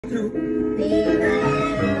Drink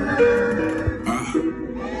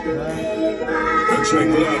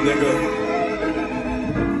love, nigga.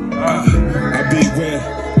 I be where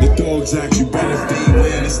the dogs act, you better be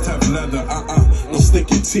where this tough leather. Don't stick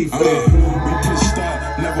your teeth there. We push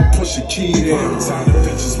start, never push a key there. Tired of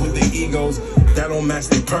bitches with their egos that don't match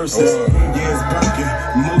their purses. Yeah, it's broken.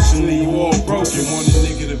 Emotionally, you all broken. Want a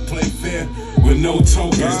nigga to play fair with no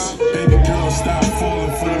tokens. Baby girl, stop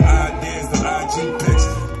falling for them ideas, the IG pics.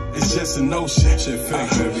 It's just a notion. Shit fake,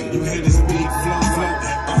 baby. You hear this beat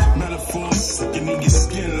float, metaphors sicking in your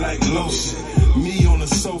skin like lotion. Me on a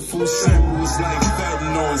soul food sample is like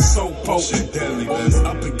fentanyl, it's so potent. Deadly, all these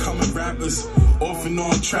up and coming rappers, off and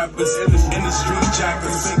on trappers, in the street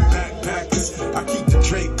jackers, big backpackers. I keep the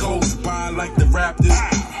Drake codes by like the Raptors.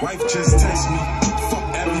 Wife just text me,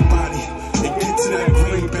 fuck everybody, and get to that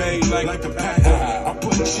Green Bay like a Packer. I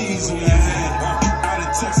put cheese on your head.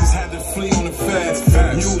 Texas had to flee on the feds.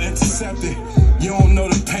 You intercepted. You don't know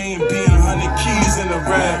the pain being 100 keys in the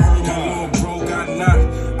red. Got little bro got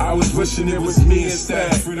knocked. I was wishing it was me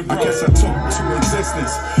instead. I guess I took to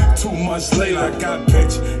existence. 2 months later I got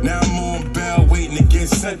pitched. Now I'm on bail waiting to get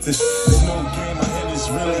sentenced. There's no game, my head is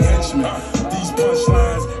really henchman. These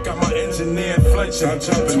punchlines got my engineer flinching. I'm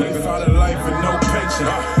jumping 25 to life and no pension.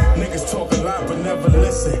 Niggas talk a lot but never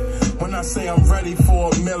listen. When I say I'm ready for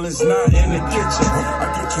a meal, it's not in the kitchen.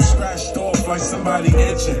 I get you scratched off like somebody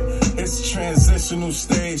itching. It's a transitional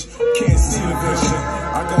stage, can't see the vision.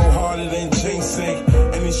 I go harder than ginseng.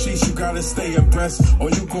 In the sheets you gotta stay abreast, or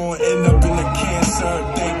you gon' end up in the cancer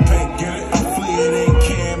day paint. Get it? I flee it ain't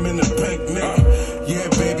Cam in the bank, nigga. Yeah,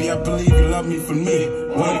 baby, I believe you love me for me.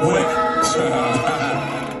 Wink, wink.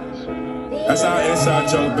 That's our inside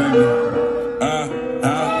joke, baby.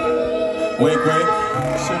 Wink, wink.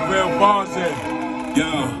 Shit real bars here. Yo,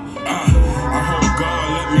 I hope God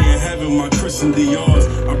let me in heaven, my Christian Dior's.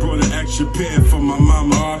 I brought an extra pair for my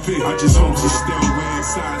mama. I just hope she's still wearing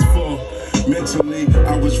size 4. Mentally,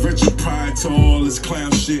 I was Richard prior to all this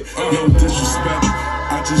clown shit. No disrespect,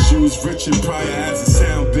 I just use Richard prior as a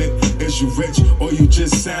sound bit. Is you rich or you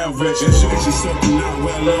just sound rich? Is you something not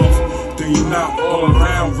well off, then you not all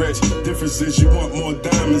around rich. Difference is you want more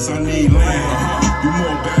diamonds, I need land. You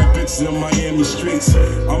more bad bitches on Miami streets.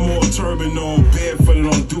 I'm more turban on, barefooted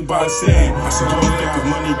on Dubai sand. So don't think the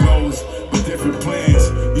money goes with different plans.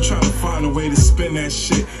 You trying to find a way to spin that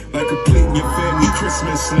shit, like completing your family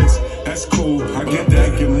Christmas list. That's cool, I get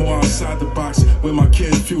that. Get more outside the box with my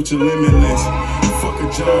kids' future limitless. Fuck a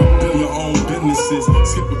job, build your own businesses.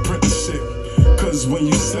 Skip apprenticeship, cause when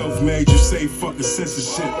you self-made, you say fuck a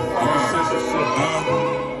censorship.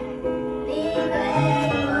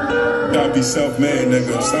 Gotta be self-made,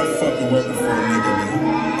 nigga. Stop fucking working for a nigga,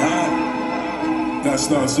 man. Gotta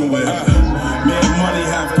start somewhere. Me and money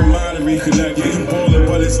have camaraderie connected. You ballin',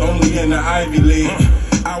 but it's only in the Ivy League.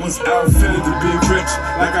 I was outfitted to be rich,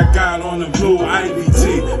 like I got on the blue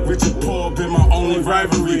IBT. Rich and poor been my only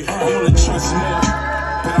rivalry. I wanna trust more,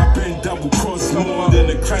 but I've been double-crossed more than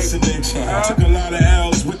the Christ. Took a lot of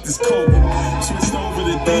L's with this coke. Switched over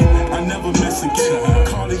the D, I never miss again.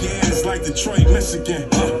 Cartier's like Detroit, Michigan.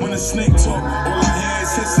 When a snake talk, all I hear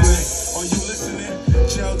is hissing it. Are you listening?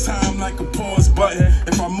 Jail time like a pause button.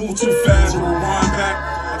 If I move too fast, rewind back.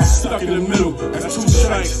 I'm stuck in the middle, that's 2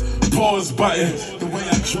 strikes. Pause button. The way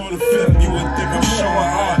I draw the film, you would think I'm showing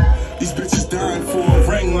heart. These bitches dying for a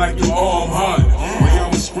ring like you arm hard. When y'all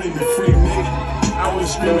was screaming free me, I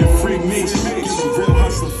was screaming free me. Give a real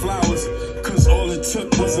hustler flowers, cause all it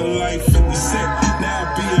took was a life 50 cent.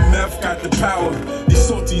 Now BMF got the power. These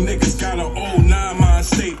salty niggas got an old 9-mind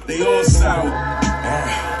state, they all sour.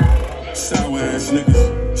 Sour ass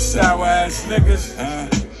niggas. Sour ass niggas.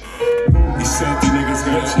 These salty niggas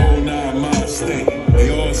got an old 9-mind state, they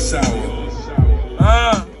all sour.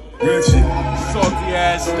 Richie. Salty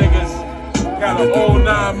ass niggas. Got an old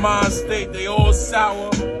 9-mind state, they all sour.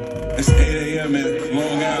 It's 8 a.m. in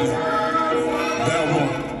Long Island. Bellmore.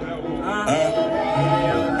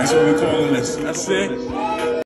 That's what we calling this. That's it.